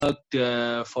worked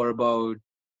for about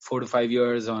 4 to 5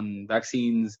 years on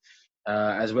vaccines,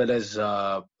 as well as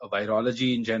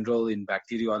virology in general, in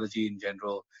bacteriology in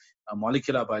general,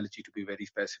 molecular biology to be very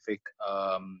specific.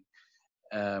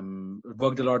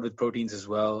 Worked a lot with proteins as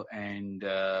well, and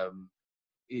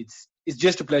it's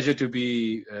just a pleasure to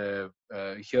be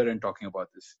here and talking about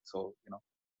this. So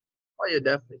Oh yeah,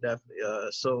 definitely, definitely.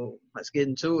 So let's get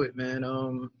into it, man.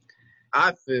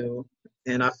 I feel,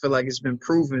 and I feel like it's been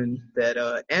proven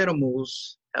that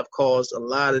animals have caused a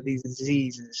lot of these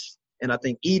diseases, and I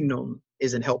think eating them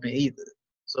isn't helping either.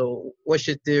 So, what's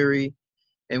your theory?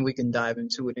 And we can dive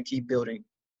into it and keep building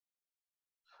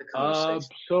the conversation.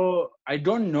 So I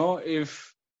don't know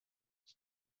if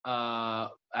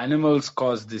animals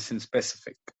cause this in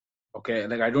specific. Okay,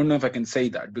 like I don't know if I can say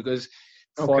that, because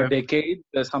for Okay. decades,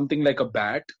 there's something like a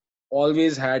bat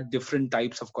always had different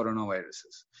types of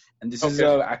coronaviruses, and this is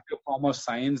Okay. an active form of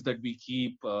science that we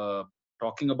keep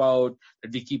talking about,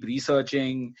 that we keep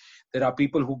researching. There are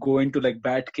people who go into like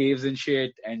bat caves and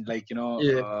shit, and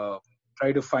Yeah.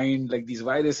 try to find like these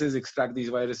viruses, extract these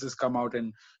viruses, come out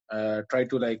and try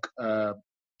to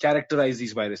characterize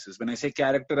these viruses. When I say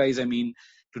characterize, I mean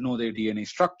to know their DNA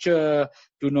structure,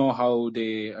 to know how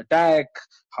they attack,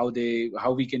 how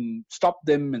we can stop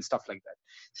them and stuff like that.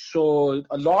 So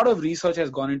a lot of research has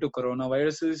gone into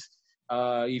coronaviruses.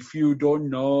 If you don't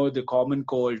know, the common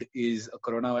cold is a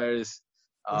coronavirus.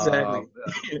 Exactly.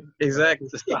 Exactly.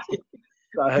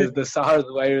 The SARS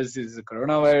virus is a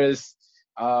coronavirus.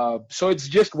 So it's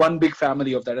just one big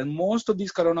family of that. And most of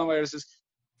these coronaviruses,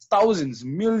 thousands,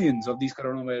 millions of these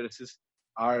coronaviruses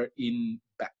are in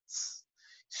bats.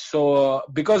 So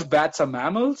because bats are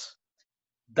mammals,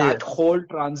 that whole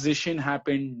transition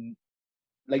happened,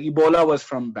 like Ebola was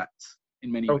from bats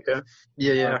in many ways. Okay.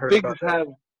 Yeah, I heard about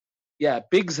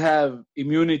that. Pigs have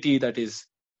immune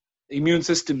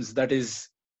systems that is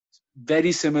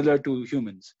very similar to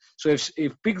humans. So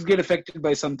if pigs get affected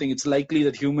by something, it's likely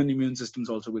that human immune systems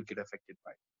also will get affected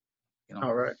by it.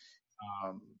 All right.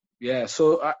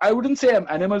 So I wouldn't say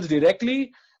animals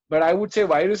directly, but I would say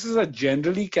viruses are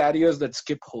generally carriers that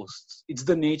skip hosts. It's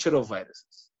the nature of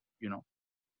viruses.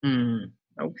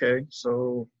 Okay.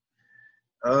 So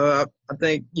I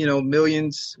think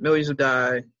millions will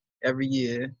die every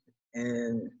year,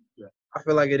 and I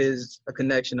feel like it is a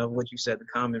connection of what you said, the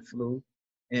common flu,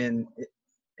 and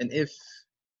if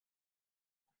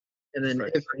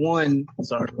one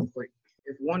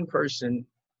person,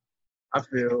 I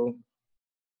feel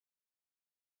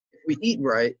if we eat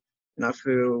right, and I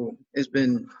feel and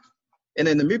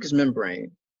then the mucous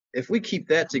membrane, if we keep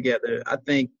that together, I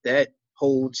think that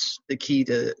holds the key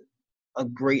to a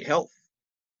great healthy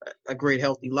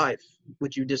life.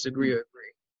 Would you disagree or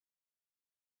agree?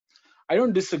 I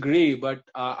don't disagree, but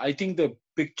I think the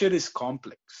picture is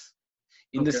complex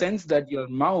in the sense that your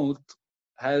mouth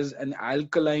has an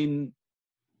alkaline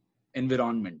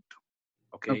environment.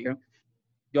 Okay.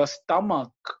 Your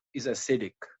stomach is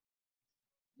acidic.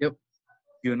 Yep.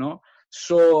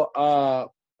 So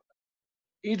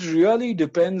it really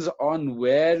depends on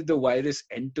where the virus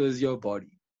enters your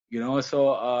body.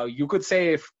 So you could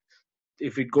say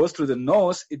if it goes through the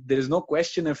nose, there is no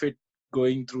question of it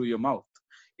going through your mouth.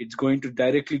 It's going to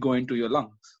directly go into your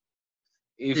lungs.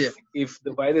 If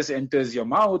the virus enters your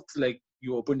mouth, like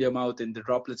you opened your mouth and the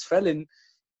droplets fell in,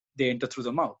 they enter through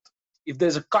the mouth. If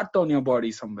there's a cut on your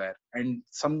body somewhere and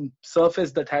some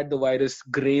surface that had the virus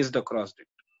grazed across it,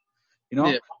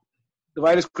 the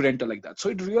virus could enter like that. So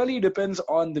it really depends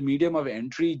on the medium of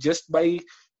entry. Just by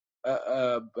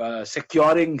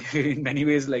securing in many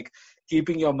ways, like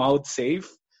keeping your mouth safe,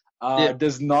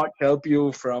 does not help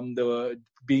you from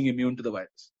being immune to the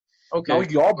virus. Okay. Now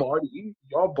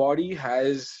your body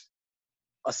has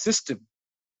a system,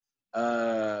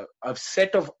 a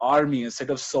set of army, a set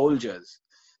of soldiers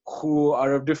who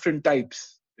are of different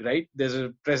types, right? There's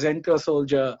a presenter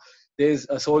soldier, there's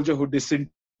a soldier who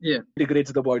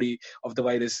disintegrates the body of the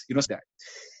virus, that.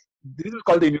 This is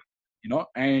called the immune,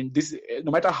 and this,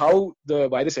 no matter how the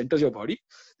virus enters your body,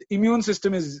 the immune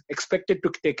system is expected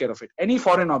to take care of it. Any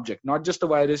foreign object, not just a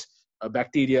virus, a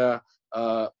bacteria,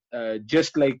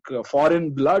 just like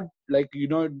foreign blood, like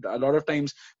a lot of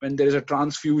times when there is a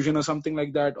transfusion or something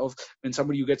like that, of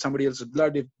when you get somebody else's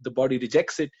blood, if the body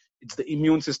rejects it, it's the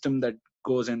immune system that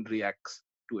goes and reacts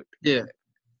to it.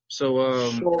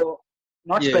 So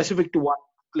not specific to one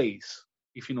place,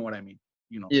 if you know what I mean.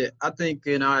 I think,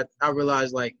 and I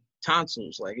realize, like,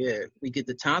 tonsils, like, we get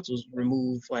the tonsils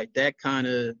removed, like that kind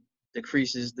of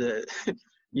decreases the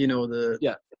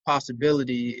the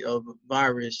possibility of a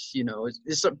virus.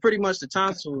 It's pretty much, the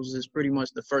tonsils is pretty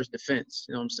much the first defense,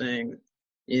 you know what I'm saying,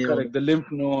 You know, Correct. The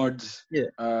lymph nodes, yeah,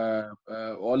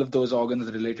 all of those organs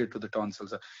related to the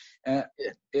tonsils. Uh,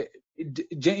 yeah,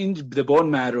 in the bone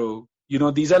marrow,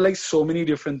 these are like so many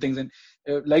different things. And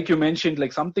like you mentioned,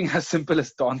 like something as simple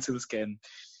as tonsils can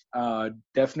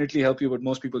definitely help you, but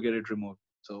most people get it removed.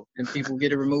 So, and people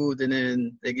get it removed, and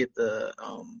then they get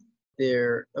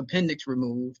their appendix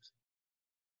removed,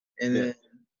 and yeah.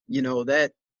 then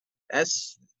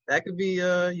that's that could be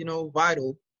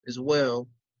vital as well.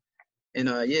 And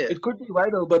yeah, It could be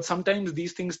vital, but sometimes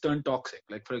these things turn toxic.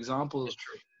 Like, for example, it's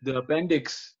true. the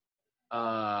appendix,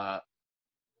 uh,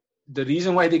 the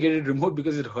reason why they get it removed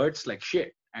because it hurts like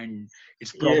shit and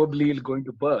it's Yeah, probably going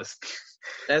to burst. You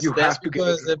that's have to get it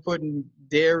because they're putting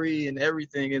dairy and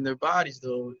everything in their bodies.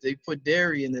 Though they put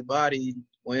dairy in their body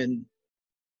when,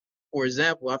 for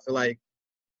example, I feel like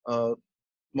uh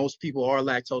most people are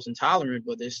lactose intolerant,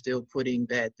 but they're still putting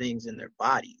bad things in their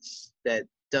bodies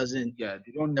doesn't Yeah,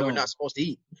 they don't that we're know. not supposed to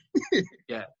eat.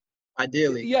 Yeah.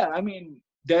 Ideally, Yeah, I mean,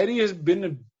 dairy has been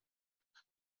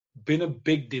a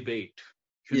big debate.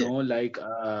 yeah, Like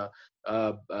uh,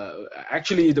 uh,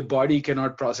 actually the body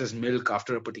cannot process milk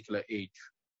after a particular age.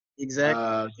 exactly,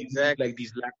 You need exactly. like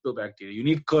these lactobacteria. You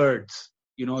need curds.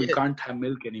 You Yeah, can't have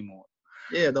milk anymore.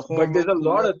 yeah. The But there's hormones a in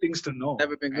lot milk of things to know,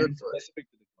 never been and good it's for us. specific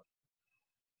to the body.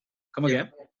 Come Yeah,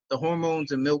 again? the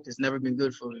hormones in milk has never been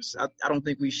good for us. I don't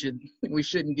think we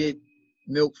shouldn't get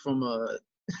milk from a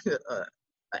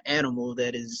animal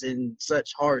that is in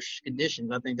such harsh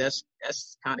conditions. I think that's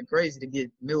kind of crazy to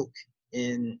get milk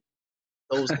in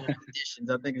those kind of conditions.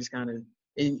 I think it's kind of,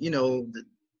 and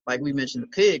like we mentioned, the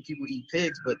pig. People eat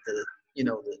pigs, but the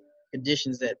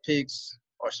conditions that pigs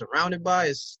are surrounded by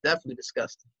is definitely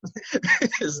disgusting.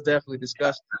 It's definitely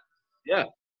disgusting. Yeah,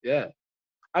 yeah.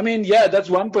 I mean, yeah, that's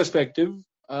one perspective.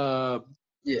 Uh,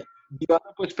 Yeah, the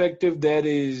other perspective there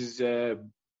is,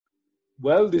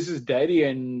 well, this is dairy,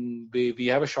 and we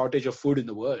have a shortage of food in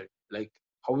the world. Like,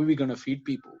 how are we going to feed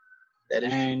people? that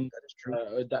is true. And That is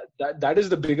true. that is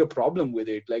the bigger problem with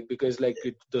it. Like, because like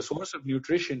the source of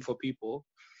nutrition for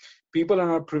people are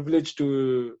not privileged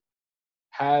to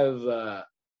have,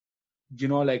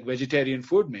 like vegetarian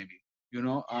food, maybe.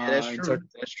 Yeah, that's In true. certain,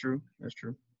 That's true. That's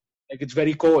true. like it's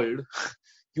very cold,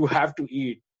 you have to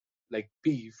eat like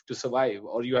beef to survive,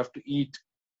 or you have to eat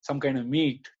some kind of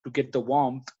meat to get the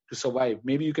warmth to survive.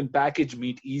 Maybe you can package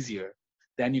meat easier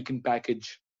than you can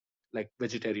package like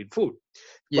vegetarian food.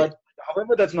 Yeah, But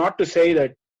however, that's not to say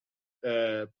that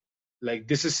uh, like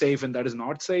this is safe and that is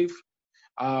not safe.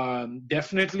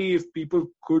 Definitely, if people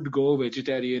could go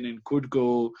vegetarian and could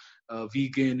go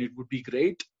vegan, it would be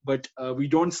great. But we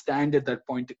don't stand at that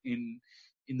point in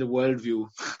the worldview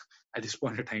at this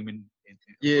point of time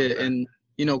for yeah, the planet.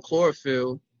 and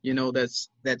chlorophyll.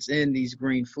 That's in these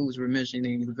green foods we're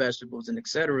mentioning, the vegetables and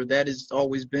etc. That has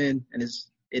always been and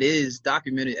it is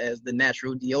documented as the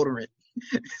natural deodorant.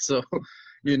 So,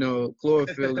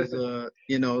 chlorophyll is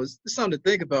it's something to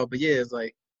think about. But yeah, it's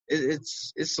like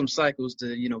it's some cycles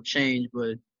to change.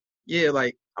 But yeah,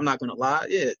 like I'm not gonna lie,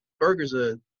 yeah, burgers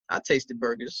are. I tasted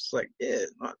burgers. It's like yeah,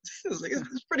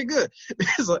 it's pretty good.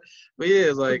 It's like, but yeah,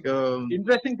 it's like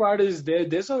Interesting part is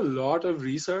there's a lot of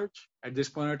research at this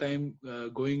point of time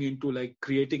going into like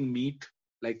creating meat,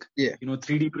 like yeah,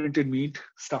 3D printed meat,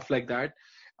 stuff like that.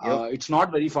 yep, It's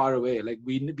not very far away. Like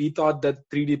we thought that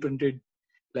 3D printed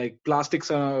like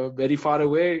plastics are very far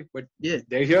away, but yeah.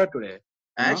 they're here today.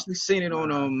 I You know, actually seen it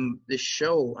on uh, this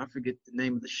show. I forget the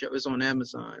name of the show. It's on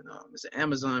Amazon. It's an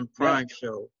Amazon yeah, Prime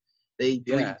show. They 3D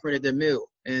yeah, printed their meal,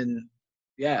 and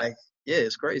yeah. like yeah,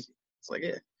 it's crazy. It's like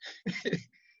yeah,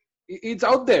 It's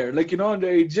out there. Like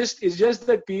it's just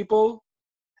that people,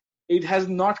 it has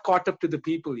not caught up to the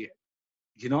people yet.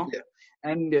 You know, yeah,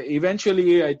 and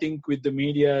eventually I think with the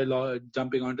media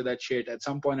jumping onto that shit, at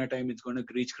some point in time it's going to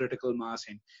reach critical mass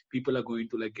and people are going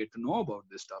to like get to know about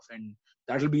this stuff, and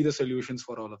that'll be the solutions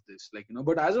for all of this. Like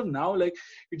but as of now, like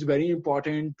it's very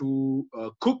important to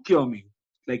cook your meat,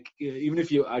 like even if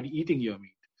you are eating your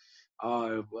meat.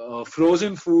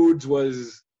 Frozen foods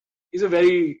is a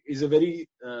very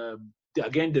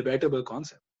again debatable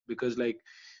concept, because like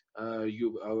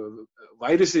you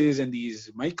viruses and these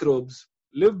microbes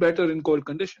live better in cold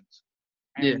conditions,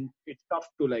 yeah, and it's tough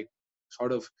to like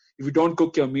sort of, if you don't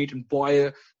cook your meat and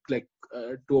boil like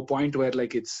to a point where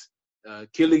like it's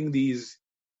killing these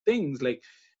things, like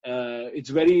it's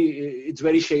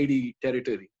very shady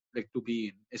territory like to be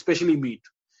in, especially meat,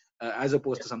 as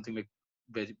opposed yeah. to something like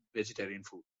vegetarian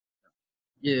food.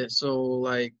 Yeah. So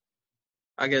like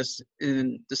I guess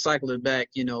in to cycle it back,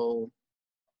 the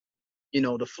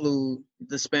flu,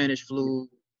 the Spanish flu.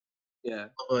 Yeah.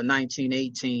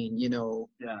 1918, you know.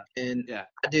 Yeah. And Yeah.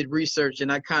 I did research,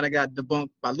 and I kind of got debunked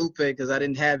by Lupe because I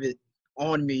didn't have it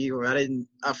on me, or I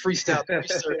freestyled the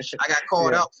research. I got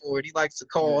called out for it. He likes to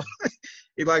call,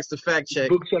 he likes to fact check.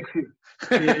 Book checks you.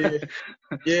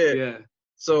 Yeah. Yeah.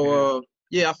 So,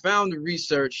 I found the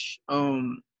research.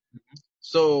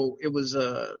 So it was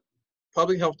a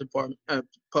public health report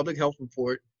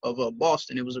of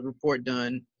Boston. It was a report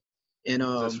done in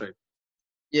That's right.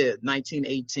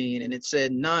 1918, and it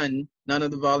said none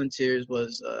of the volunteers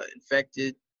was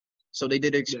infected. So they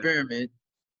did an experiment,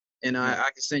 and I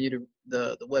can send you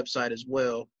the website as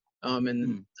well. And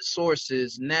the source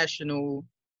is the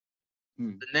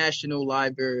National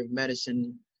Library of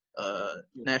Medicine,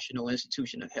 National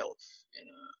Institution of Health.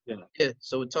 And,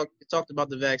 so it talked about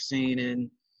the vaccine, and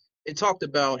it talked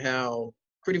about how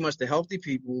pretty much the healthy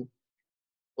people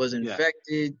was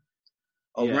infected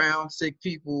around sick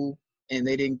people, and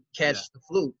they didn't catch the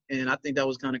flu. And I think that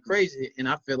was kind of crazy. And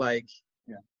I feel like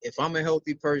if I'm a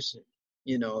healthy person,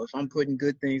 you know, if I'm putting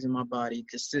good things in my body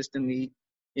consistently,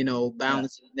 you know,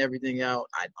 balancing everything out,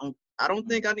 I don't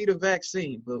think I need a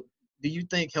vaccine. But do you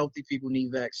think healthy people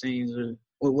need vaccines,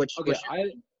 or what? Okay,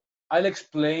 I'll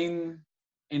explain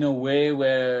in a way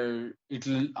where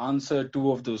it'll answer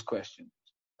two of those questions.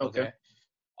 Okay.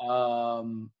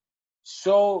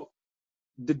 So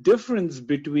the difference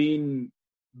between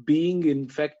being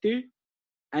infected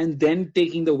and then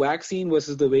taking the vaccine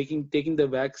versus taking the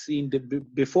vaccine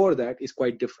before that is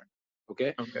quite different.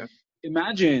 Okay.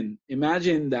 Imagine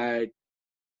that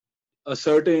a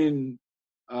certain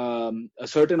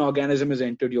organism has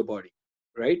entered your body,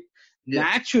 right?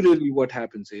 Naturally, what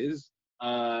happens is,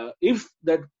 if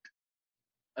that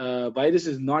virus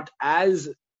is not as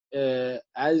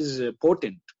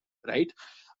potent, right?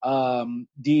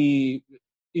 The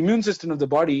immune system of the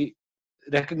body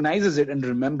recognizes it and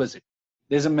remembers it.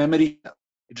 There's a memory;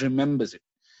 it remembers it,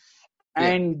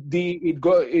 and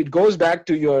it goes back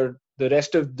to the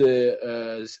rest of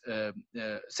the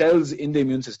cells in the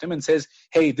immune system and says,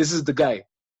 "Hey, this is the guy,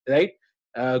 right?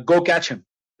 Go catch him,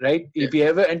 right? If he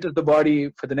ever enters the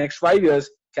body for the next 5 years,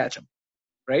 catch him,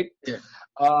 right?"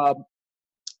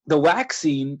 The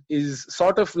vaccine is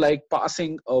sort of like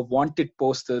passing a wanted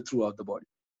poster throughout the body.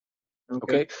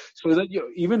 Okay, so that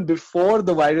even before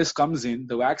the virus comes in,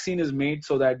 the vaccine is made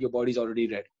so that your body's already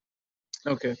ready.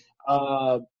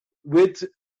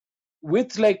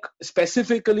 With like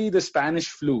specifically the Spanish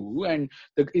flu, and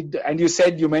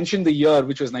you mentioned the year,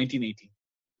 which was 1918,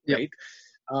 right?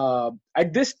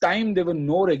 At this time, there were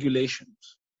no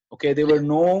regulations. Okay, there were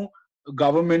no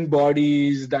government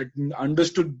bodies that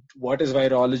understood what is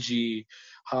virology,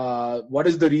 what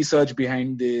is the research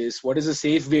behind this, what is a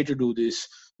safe way to do this,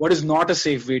 what is not a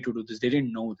safe way to do this. They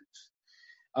didn't know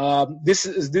this.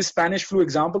 This Spanish flu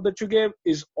example that you gave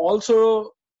is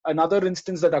also another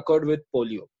instance that occurred with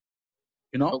polio.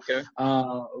 You know,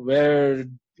 where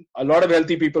a lot of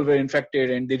healthy people were infected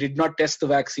and they did not test the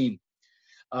vaccine.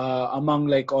 Among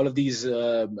like all of these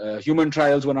human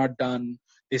trials were not done.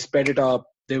 They sped it up.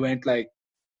 They went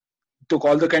took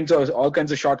all kinds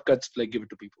of shortcuts to give it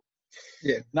to people.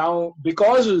 Now,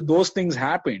 because those things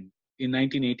happened in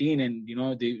 1918 and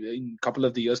in a couple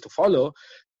of the years to follow,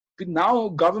 now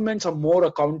governments are more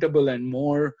accountable and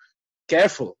more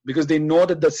careful because they know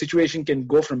that the situation can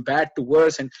go from bad to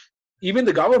worse, and even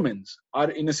the governments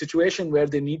are in a situation where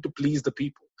they need to please the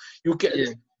people. You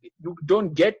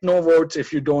don't get no votes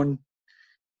if you don't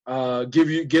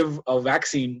give a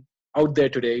vaccine out there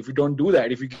today. If you don't do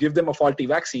that, if you give them a faulty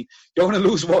vaccine, you're going to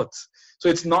lose votes. So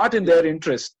it's not in their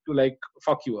interest to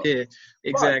fuck you up. Yeah,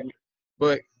 exactly.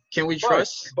 But can we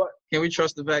trust? Can we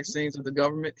trust the vaccines of the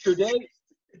government today?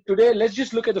 Let's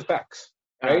just look at the facts,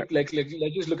 right? Let's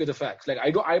just look at the facts.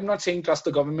 I'm not saying trust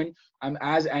the government. I'm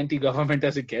as anti-government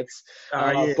as it gets.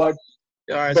 But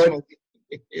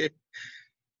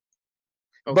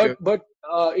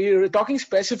you're talking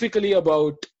specifically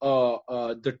about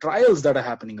the trials that are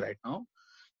happening right now.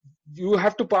 You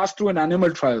have to pass through an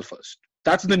animal trial first.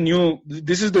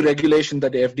 This is the regulation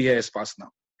that the FDA has passed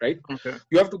now, right?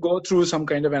 You have to go through some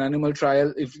kind of an animal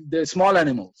trial if they're small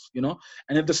animals,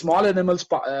 and if the small animals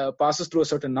passes through a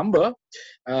certain number,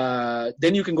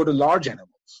 then you can go to large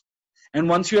animals. And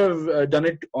once you have done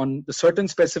it on the certain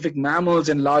specific mammals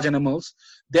and large animals,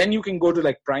 then you can go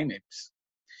to primates.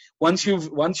 Once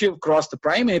you've crossed the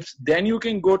primates, then you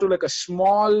can go to a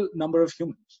small number of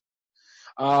humans.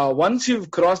 Once you've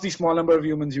crossed the small number of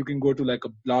humans, you can go to a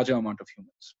larger amount of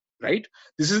humans, right?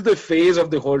 This is the phase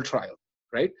of the whole trial,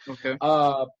 right?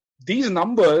 These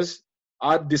numbers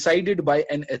are decided by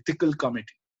an ethical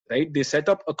committee, right? They set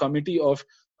up a committee of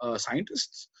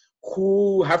scientists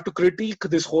who have to critique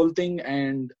this whole thing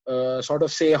and sort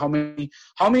of say how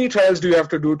many trials do you have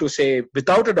to do to say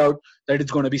without a doubt that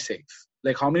it's going to be safe?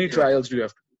 Like how many trials do you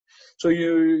have to do? So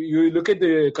you look at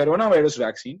the coronavirus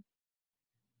vaccine.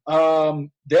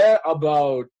 There are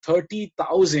about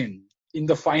 30,000 in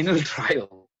the final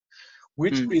trial,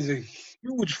 which is a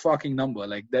huge fucking number.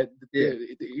 Like that,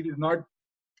 it is not.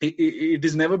 It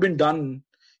has never been done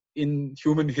in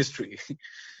human history.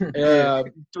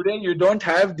 Today, you don't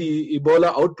have the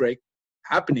Ebola outbreak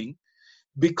happening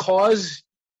because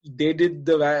they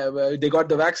got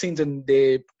the vaccines and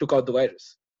they took out the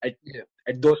virus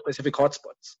at those specific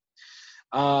hotspots.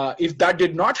 If that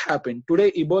did not happen,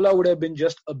 today Ebola would have been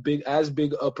just as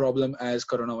big a problem as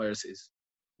coronavirus is.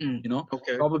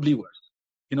 Probably worse.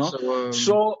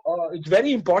 So it's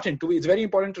very important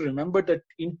to remember that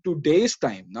in today's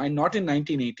time, not in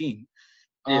 1918,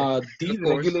 these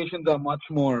regulations are much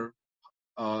more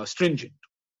stringent.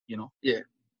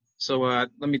 So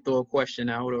let me throw a question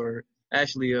out, or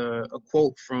actually a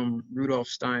quote from Rudolf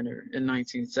Steiner in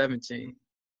 1917.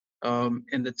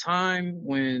 In the time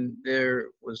when there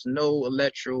was no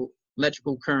electrical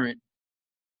current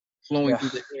flowing through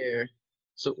the air.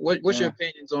 So what's your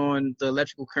opinions on the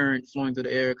electrical current flowing through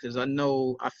the air? Because I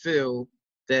feel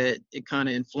that it kind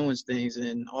of influenced things.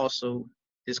 And also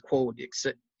this quote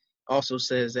also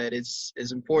says that it's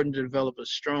important to develop a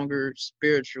stronger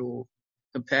spiritual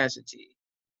capacity.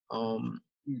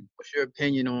 What's your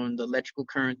opinion on the electrical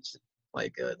currents,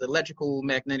 like the electrical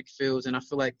magnetic fields? And I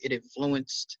feel like it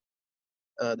influenced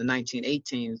the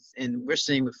 1918s, and we're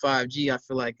seeing with 5G, I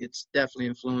feel like it's definitely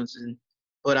influencing.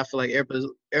 But I feel like air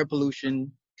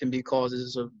pollution can be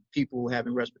causes of people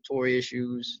having respiratory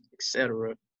issues,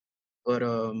 etc. But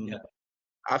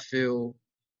I feel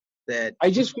that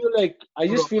I just feel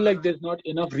like there's not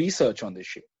enough research on this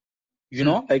shit.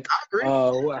 Like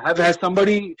has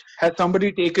somebody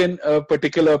taken a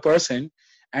particular person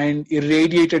and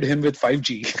irradiated him with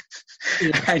 5G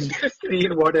and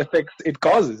seen what effects it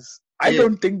causes? I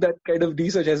don't think that kind of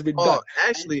research has been done.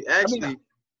 Actually,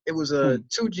 it was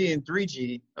 2G and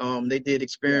 3G. They did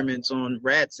experiments on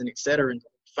rats and etc. and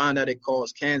found out it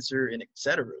caused cancer and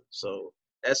etc. So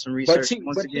that's some research from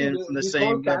the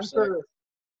same website.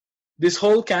 This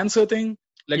whole cancer thing,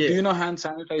 do you know hand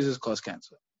sanitizers cause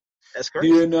cancer? That's correct.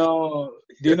 Do you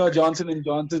know Johnson &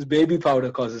 Johnson's baby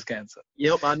powder causes cancer?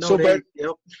 Yep, I know So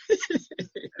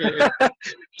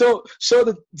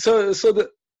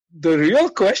the real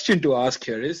question to ask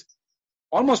here is,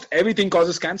 almost everything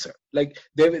causes cancer. But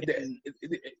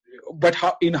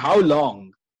how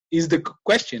long is the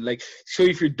question? So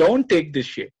if you don't take this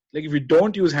shit, if you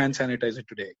don't use hand sanitizer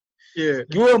today,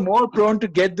 you are more prone to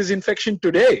get this infection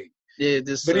today.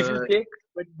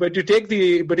 But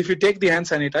if you take the hand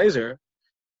sanitizer,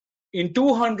 in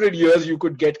 200 years you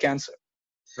could get cancer,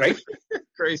 right?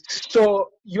 Crazy. So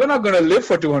you're not going to live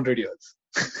for 200 years.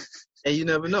 And you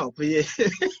never know. But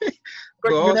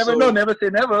but you never know, never say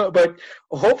never. But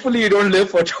hopefully you don't live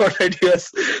for 200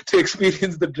 years to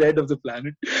experience the dread of the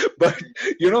planet. But,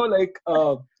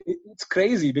 it's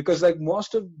crazy because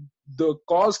most of the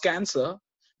cause cancer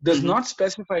does not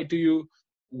specify to you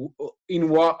in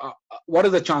what are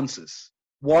the chances,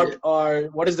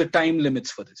 what is the time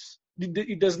limits for this.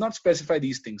 It does not specify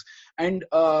these things. And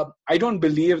I don't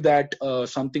believe that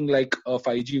something like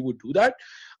 5G would do that.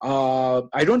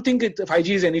 I don't think 5G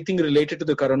is anything related to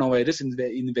the coronavirus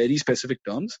in very specific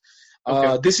terms.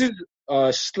 This is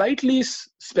slightly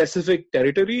specific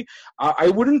territory. I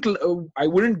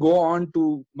wouldn't go on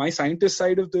to my scientist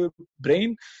side of the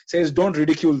brain says don't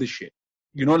ridicule this shit.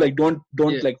 Don't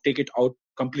take it out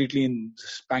completely and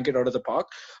spank it out of the park.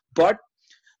 But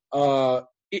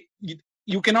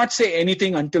you cannot say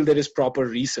anything until there is proper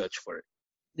research for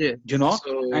it.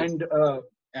 So, and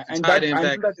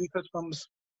that research comes.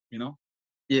 To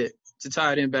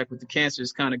tie it in back with the cancer,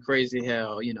 it's kind of crazy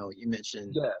how you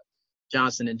mentioned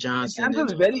Johnson and Johnson. Cancer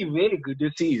is very vague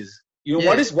disease.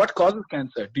 What causes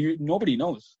cancer? Nobody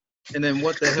knows. And then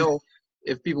What the Health?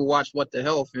 If people watch What the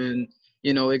Health and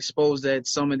expose that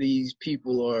some of these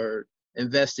people are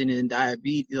investing in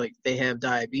diabetes, like they have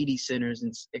diabetes centers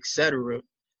and etc.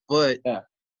 But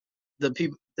the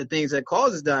things that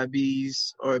causes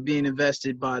diabetes are being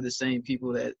invested by the same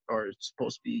people that are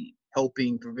supposed to be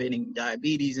helping preventing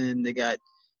diabetes, and they got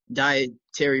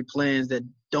dietary plans that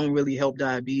don't really help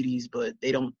diabetes, but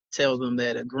they don't tell them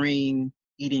that a green,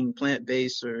 eating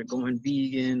plant-based or going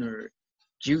vegan or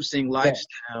juicing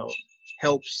lifestyle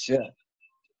helps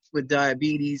with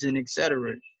diabetes and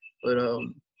etc. But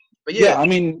I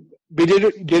mean, they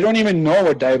don't even know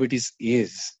what diabetes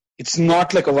is. It's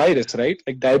not like a virus, right?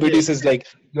 Like diabetes is like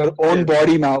your own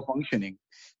body malfunctioning.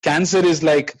 Cancer is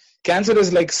like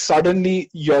suddenly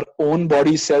your own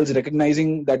body cells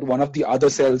recognizing that one of the other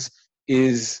cells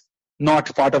is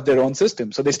not part of their own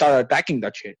system, so they start attacking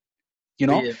that shit.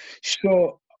 Yeah.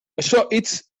 So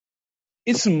it's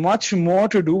much more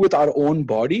to do with our own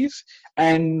bodies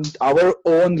and our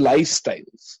own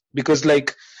lifestyles, because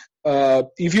like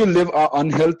if you live an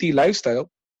unhealthy lifestyle,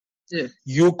 Yeah.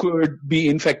 you could be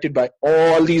infected by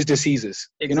all these diseases.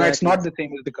 Exactly. It's not the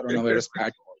same as the coronavirus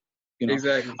at all.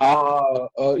 Exactly.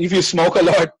 If you smoke a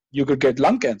lot, you could get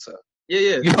lung cancer.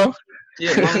 Yeah.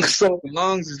 Yeah, lungs, So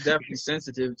lungs is definitely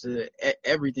sensitive to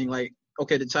everything. Like,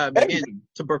 okay, the time again, everything.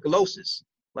 tuberculosis.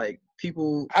 Like,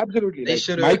 people, Absolutely. they Like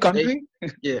should my country,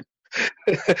 yeah,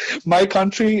 my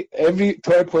country, every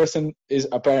third person is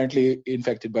apparently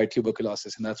infected by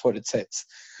tuberculosis, and that's what it says.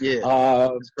 yeah,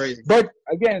 it's crazy. But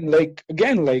again,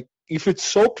 if it's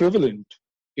so prevalent,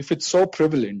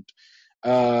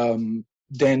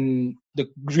 then the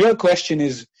real question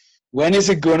is, when is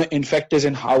it going to infect us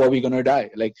and how are we going to die?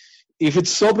 Like, if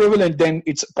it's so prevalent, then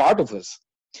it's part of us.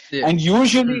 Yeah. And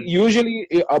usually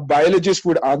a biologist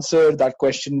would answer that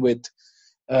question with,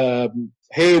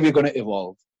 hey, we're going to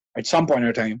evolve at some point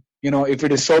in time. If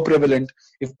it is so prevalent,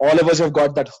 if all of us have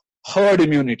got that herd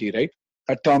immunity, right?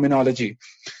 That terminology,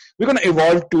 we're going to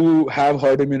evolve to have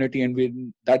herd immunity,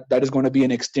 and that is going to be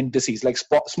an extinct disease. Like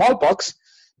smallpox,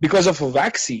 because of a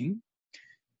vaccine,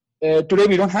 today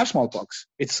we don't have smallpox.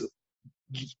 It's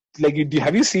like,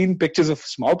 have you seen pictures of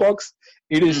smallpox?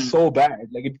 It is so bad.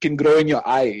 Like, it can grow in your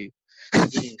eye.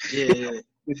 Yeah.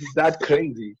 It's that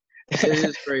crazy. It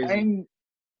is crazy.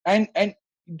 And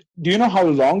do you know how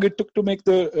long it took to make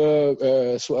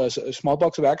the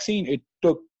smallpox vaccine? It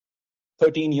took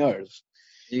 13 years.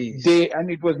 Jeez.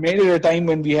 And it was made at a time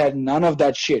when we had none of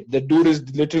that shit. The dude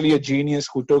is literally a genius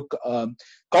who took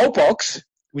cowpox,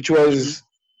 which was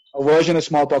a version of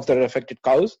smallpox that affected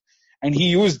cows, and he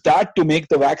used that to make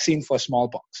the vaccine for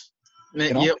smallpox.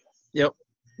 Man,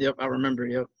 Yep. I remember.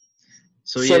 Yep.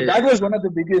 So that was one of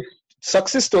the biggest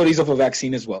success stories of a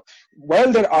vaccine as well.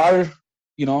 While there are,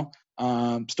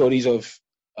 stories of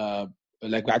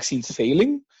like vaccines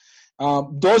failing,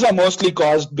 those are mostly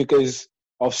caused because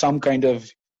of some kind of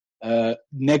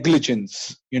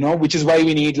negligence, which is why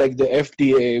we need like the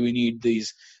FDA, we need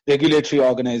these regulatory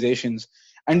organizations.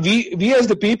 And we as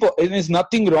the people, there is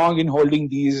nothing wrong in holding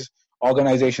these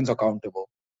organizations accountable.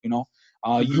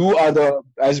 You are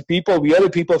as people, we are the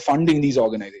people funding these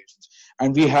organizations,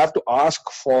 and we have to ask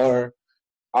for,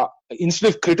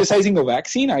 instead of criticizing a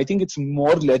vaccine, I think it's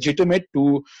more legitimate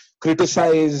to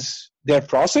criticize their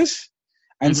process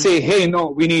and say, hey, no,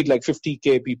 we need like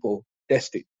 50,000 people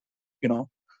tested,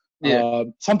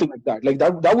 something like that. Like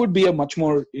that would be a much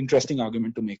more interesting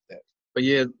argument to make there. But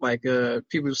yeah, like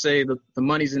people say the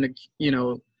money's in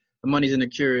the money's in the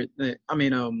cure.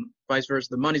 Vice versa,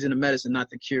 the money's in the medicine, not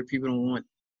the cure. People don't want.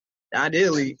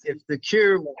 Ideally, if the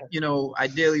cure,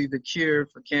 ideally the cure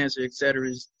for cancer, etc.,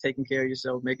 is taking care of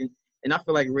yourself, and I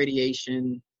feel like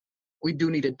radiation, we do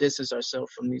need to distance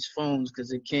ourselves from these phones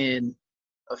because it can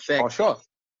affect. For sure.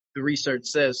 The research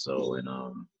says so, and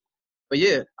but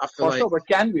yeah, I feel like. Sure, but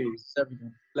can we?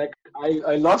 Like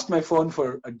I lost my phone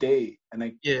for a day,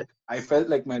 and I felt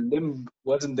like my limb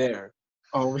wasn't there.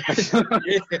 Oh, yeah.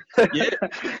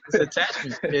 It's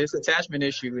attachment. It's attachment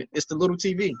issue. It's the little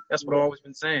TV. That's what I've always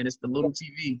been saying. It's the little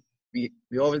TV. We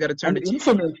always got to turn the TV.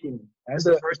 Information and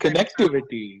the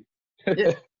connectivity.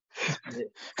 Yeah.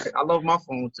 I love my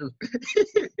phone too.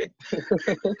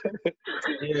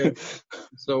 Yeah.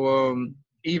 So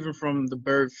even from the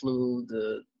bird flu,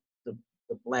 the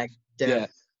Black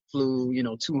Death flu,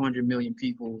 200 million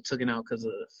people taken out because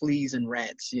of fleas and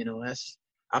rats.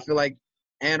 I feel like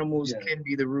animals can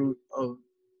be the root of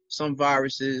some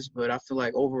viruses, but I feel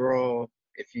like overall,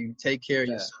 if you take care of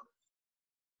yourself,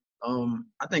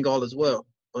 I think all is well.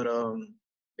 But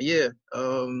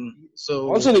so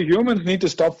also the humans need to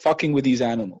stop fucking with these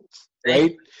animals,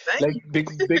 right?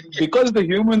 Because the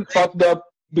humans fucked up.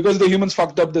 Because the humans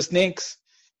fucked up the snakes,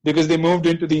 because they moved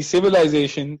into the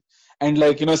civilization and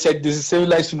said this is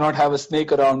civilized to not have a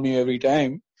snake around me every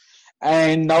time,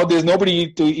 and now there's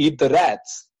nobody to eat the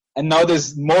rats. And now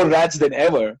there's more rats than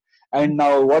ever. And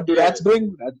now what do rats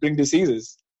bring? Rats bring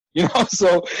diseases.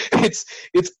 So it's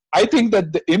I think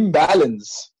that the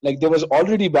imbalance, like there was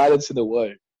already balance in the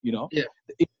world, the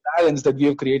imbalance that we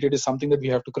have created is something that we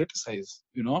have to criticize,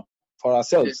 for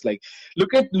ourselves. Like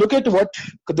look at what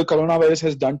the coronavirus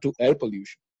has done to air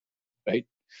pollution, right?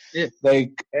 Yeah.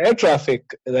 Like air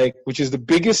traffic, which is the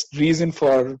biggest reason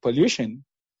for pollution,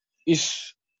 is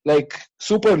like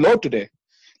super low today.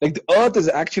 Like the earth is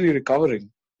actually recovering,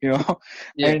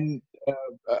 and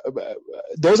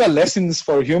those are lessons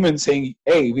for humans saying,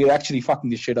 hey, we're actually fucking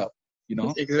this shit up, you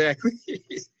know? Exactly.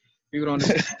 People don't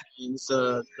understand. It's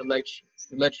the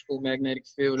electrical magnetic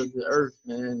field of the earth,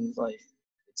 man. It's like,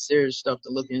 it's serious stuff to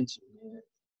look into, man.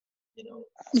 You know.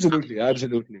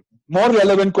 Absolutely. More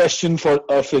relevant question for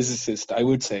a physicist, I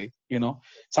would say, you know,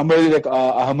 somebody like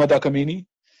Ahmad Akamini.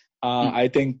 I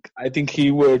think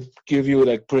he would give you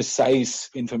like precise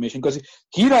information because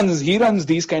he runs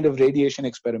these kind of radiation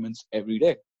experiments every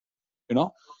day. You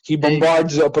know, he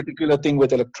bombards a particular thing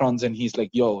with electrons, and he's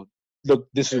like, "Yo, look,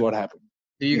 this is what happened."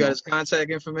 Do you got his contact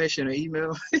information or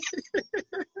email?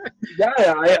 Yeah,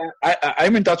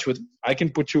 I'm in touch with him. I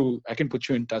can put you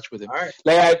in touch with him. All right.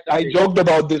 Like I joked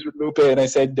about this with Lupe, and I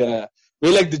said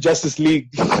we're like the Justice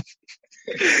League.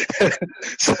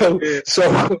 so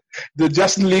the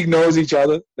Justice League knows each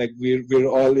other. Like we're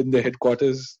all in the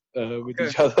headquarters with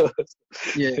each other.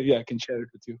 Yeah, I can share it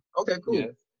with you. Okay, cool. Yeah.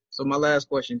 So my last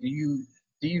question: Do you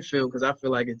feel? Because I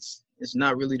feel like it's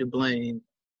not really to blame,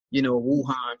 you know,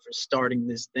 Wuhan for starting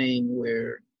this thing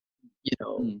where, you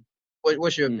know,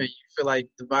 what's your opinion? You feel like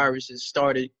the virus has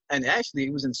started, and actually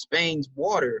it was in Spain's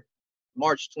water,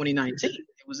 March 2019.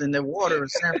 It was in their water.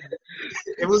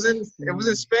 It was in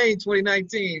Spain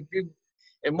 2019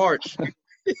 in March.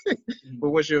 But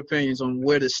what's your opinions on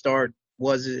where to start?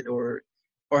 Was it or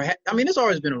I mean, it's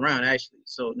always been around actually.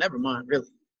 So never mind really.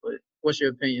 But what's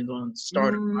your opinions on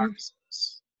start of viruses?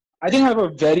 I think I have a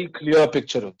very clear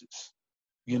picture of this.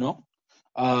 You know,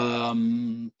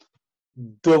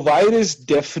 the virus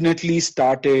definitely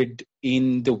started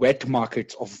in the wet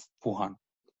markets of Wuhan.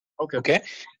 Okay,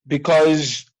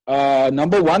 because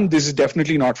number one, this is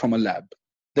definitely not from a lab.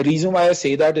 The reason why I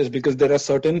say that is because there are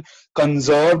certain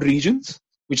conserved regions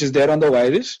which is there on the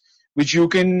virus, which you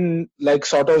can like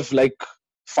sort of like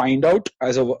find out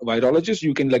as a virologist.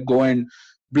 You can like go and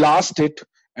blast it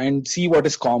and see what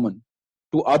is common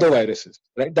to other viruses,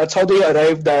 right? That's how they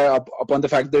arrived upon the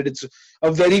fact that it's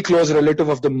a very close relative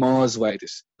of the MERS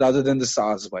virus rather than the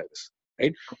SARS virus,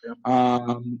 right? Okay.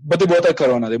 But they both are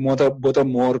corona. They both are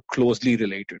more closely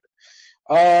related.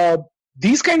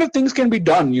 These kind of things can be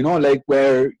done, you know, like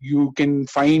where you can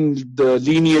find the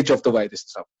lineage of the virus and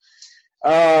stuff.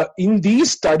 In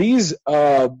these studies,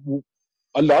 a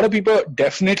lot of people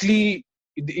definitely,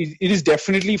 it is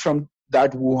definitely from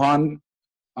that Wuhan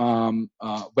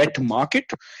wet market,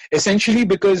 essentially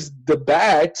because the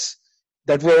bats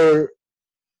that were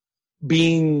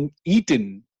being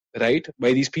eaten, right,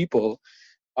 by these people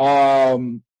were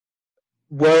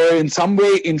in some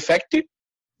way infected,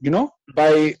 you know,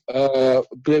 by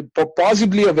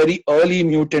possibly a very early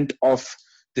mutant of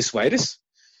this virus.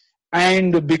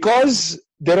 And because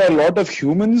there are a lot of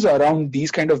humans around these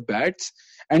kind of bats,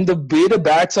 and the way the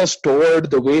bats are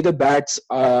stored, the way the bats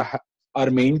are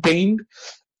maintained,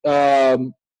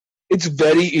 it's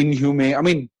very inhumane. I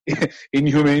mean,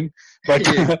 inhumane, but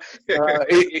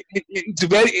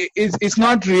it's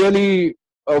not really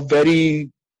a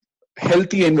very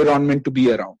healthy environment to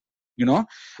be around, you know,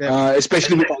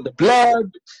 especially with all the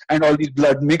blood and all these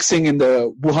blood mixing in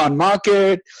the Wuhan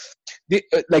market,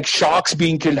 like sharks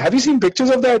being killed. Have you seen pictures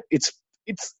of that? It's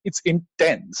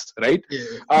intense, right?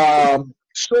 Yeah.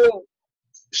 So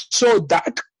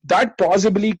that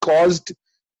possibly caused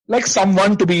like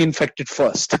someone to be infected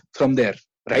first from there,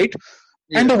 right?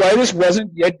 Yeah. And the virus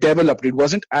wasn't yet developed. It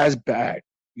wasn't as bad,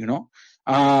 you know.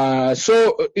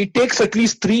 So it takes at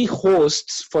least 3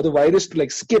 hosts for the virus to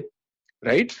like skip,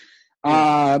 right?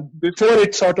 Before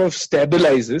it sort of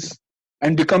stabilizes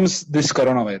and becomes this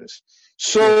coronavirus.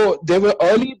 So there were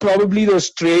probably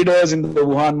those traders in the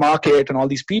Wuhan market and all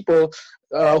these people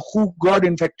who got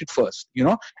infected first, you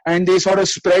know, and they sort of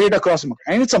spread it across the market.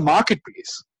 And it's a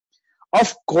marketplace.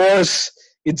 Of course,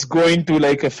 it's going to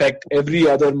like affect every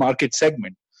other market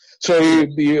segment. So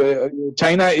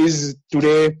China is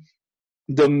today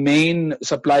the main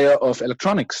supplier of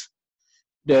electronics.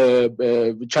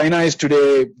 China is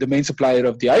today the main supplier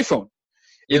of the iPhone.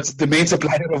 It's the main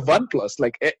supplier of OnePlus.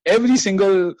 Like every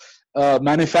single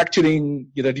manufacturing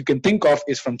that you can think of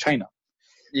is from China.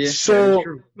 Yes. So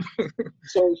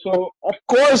of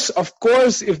course,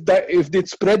 if it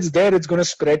spreads there, it's going to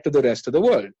spread to the rest of the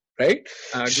world, right?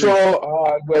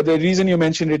 So the reason you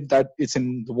mentioned it, that it's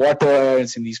in the water,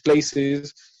 it's in these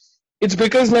places, it's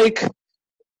because like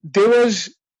there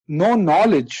was no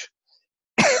knowledge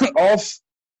of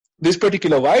this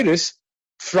particular virus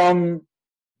from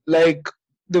like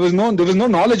there was no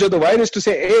knowledge of the virus to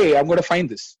say, hey, I'm going to find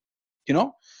this, you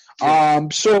know.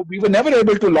 So we were never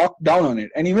able to lock down on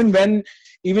it. And even when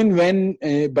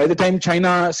by the time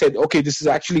China said, okay, this is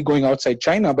actually going outside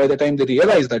China, by the time they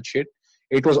realized that shit,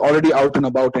 it was already out and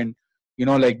about and,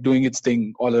 like doing its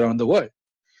thing all around the world.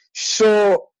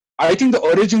 So I think the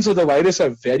origins of the virus are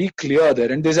very clear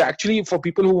there. And there's actually, for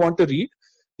people who want to read,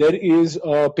 there is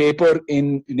a paper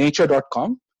in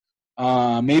nature.com.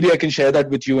 Maybe I can share that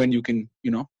with you and you can,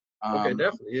 Okay,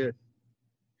 definitely, yeah.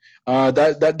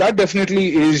 That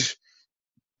definitely is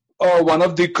one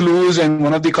of the clues and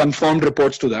one of the confirmed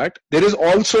reports to that. There is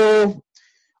also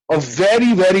a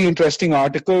very, very interesting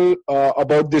article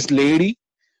about this lady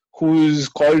who's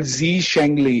called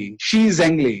Zhengli,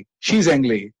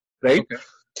 right? Okay.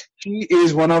 She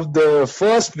is one of the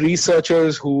first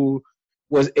researchers who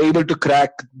was able to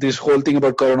crack this whole thing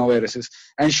about coronaviruses.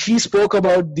 And she spoke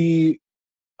about the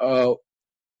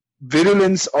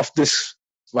virulence of this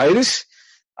virus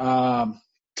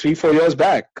 3-4 years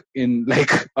back in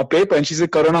like a paper. And she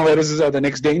said coronaviruses are the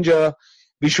next danger.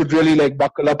 We should really like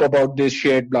buckle up about this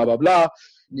shit, blah, blah, blah.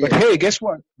 Yeah. But hey, guess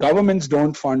what? Governments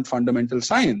don't fund fundamental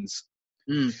science.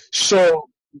 So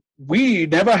we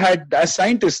never had, as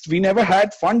scientists, we never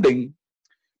had funding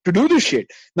to do this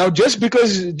shit. Now, just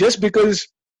because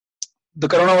the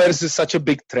coronavirus is such a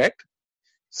big threat,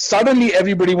 suddenly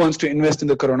everybody wants to invest in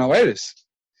the coronavirus.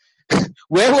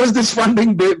 Where was this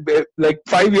funding like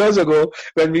 5 years ago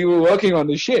when we were working on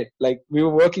this shit? Like we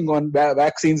were working on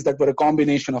vaccines that were a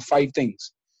combination of 5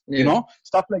 things,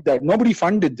 stuff like that. Nobody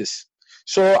funded this.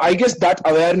 So I guess that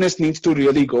awareness needs to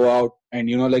really go out, and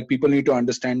like people need to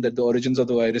understand that the origins of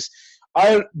the virus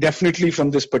are definitely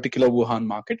from this particular Wuhan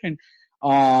market, and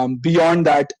beyond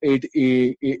that,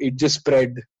 it just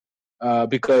spread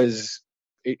because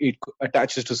it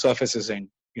attaches to surfaces, and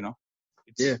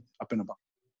it's up and about.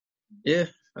 Yeah,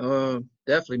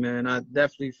 definitely, man. I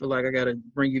definitely feel like I gotta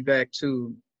bring you back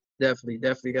to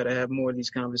definitely gotta have more of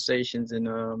these conversations,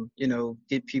 and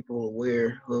get people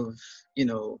aware of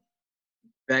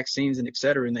vaccines and et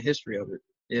cetera, in the history of it.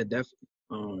 Yeah,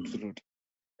 definitely.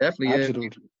 Definitely.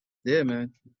 Absolutely. Yeah,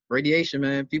 man. Radiation,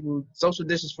 man. People, social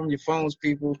distance from your phones,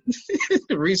 people.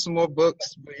 Read some more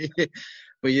books.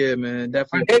 But yeah, man,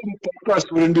 definitely. The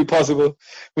podcast wouldn't be possible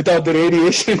without the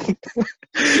radiation.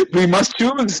 We must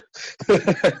choose.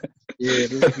 Yeah,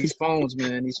 these phones,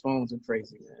 man. These phones are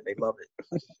crazy, man. They love it.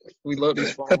 We love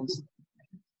these phones.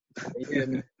 Yeah,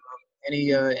 man.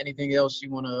 Anything else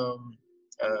you want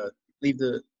to leave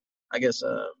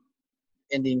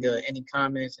ending any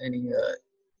comments, any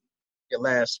your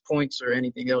last points, or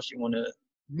anything else you want to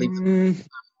leave?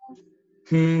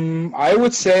 I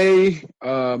would say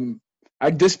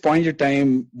at this point in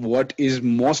time, what is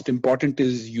most important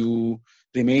is you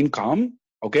remain calm.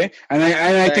 Okay, and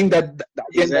I think that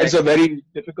that's a very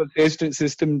difficult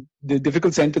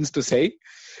difficult sentence to say,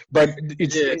 but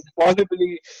it's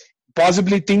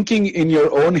possibly thinking in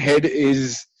your own head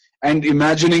and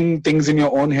imagining things in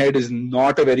your own head is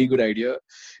not a very good idea.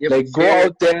 Yep, like go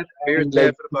out there. Fear is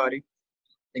bad for the body.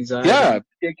 Anxiety. Yeah,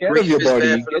 take care of your body.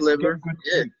 Bad for the liver.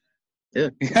 Yeah.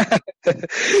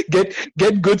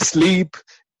 Get good sleep.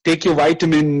 Take your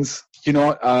vitamins.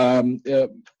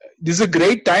 This is a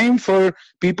great time for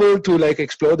people to like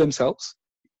explore themselves.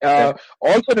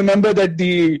 Also remember that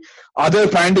the other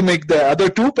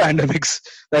two pandemics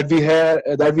that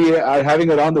we are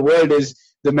having around the world is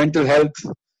the mental health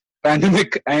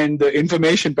pandemic and the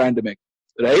information pandemic,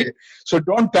 right? So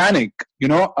don't panic,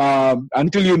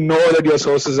 until you know that your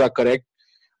sources are correct.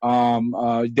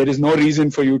 There is no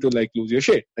reason for you to like lose your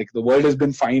shit. Like the world has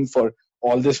been fine for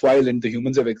all this while, and the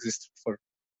humans have existed for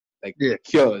years.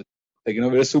 Like,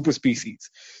 we're a super species.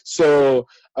 So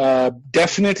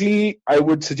definitely I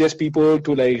would suggest people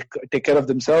to like take care of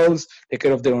themselves, take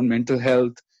care of their own mental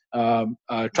health,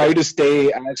 try to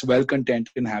stay as well content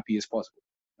and happy as possible.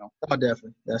 Oh,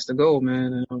 definitely. That's the goal,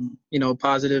 man.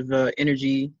 Positive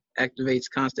energy activates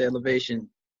constant elevation.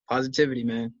 Positivity,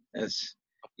 man. That's,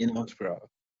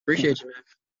 appreciate you, man.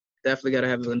 Definitely got to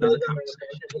have another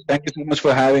conversation. Thank you so much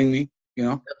for having me,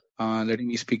 letting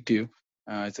me speak to you.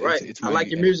 It's I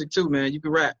like your music too, man. You can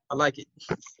rap. I like it.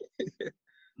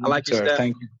 I like your style.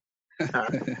 Thank you. All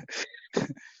right.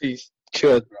 Peace.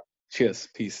 Cheers, bro. Cheers.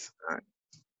 Peace. All right.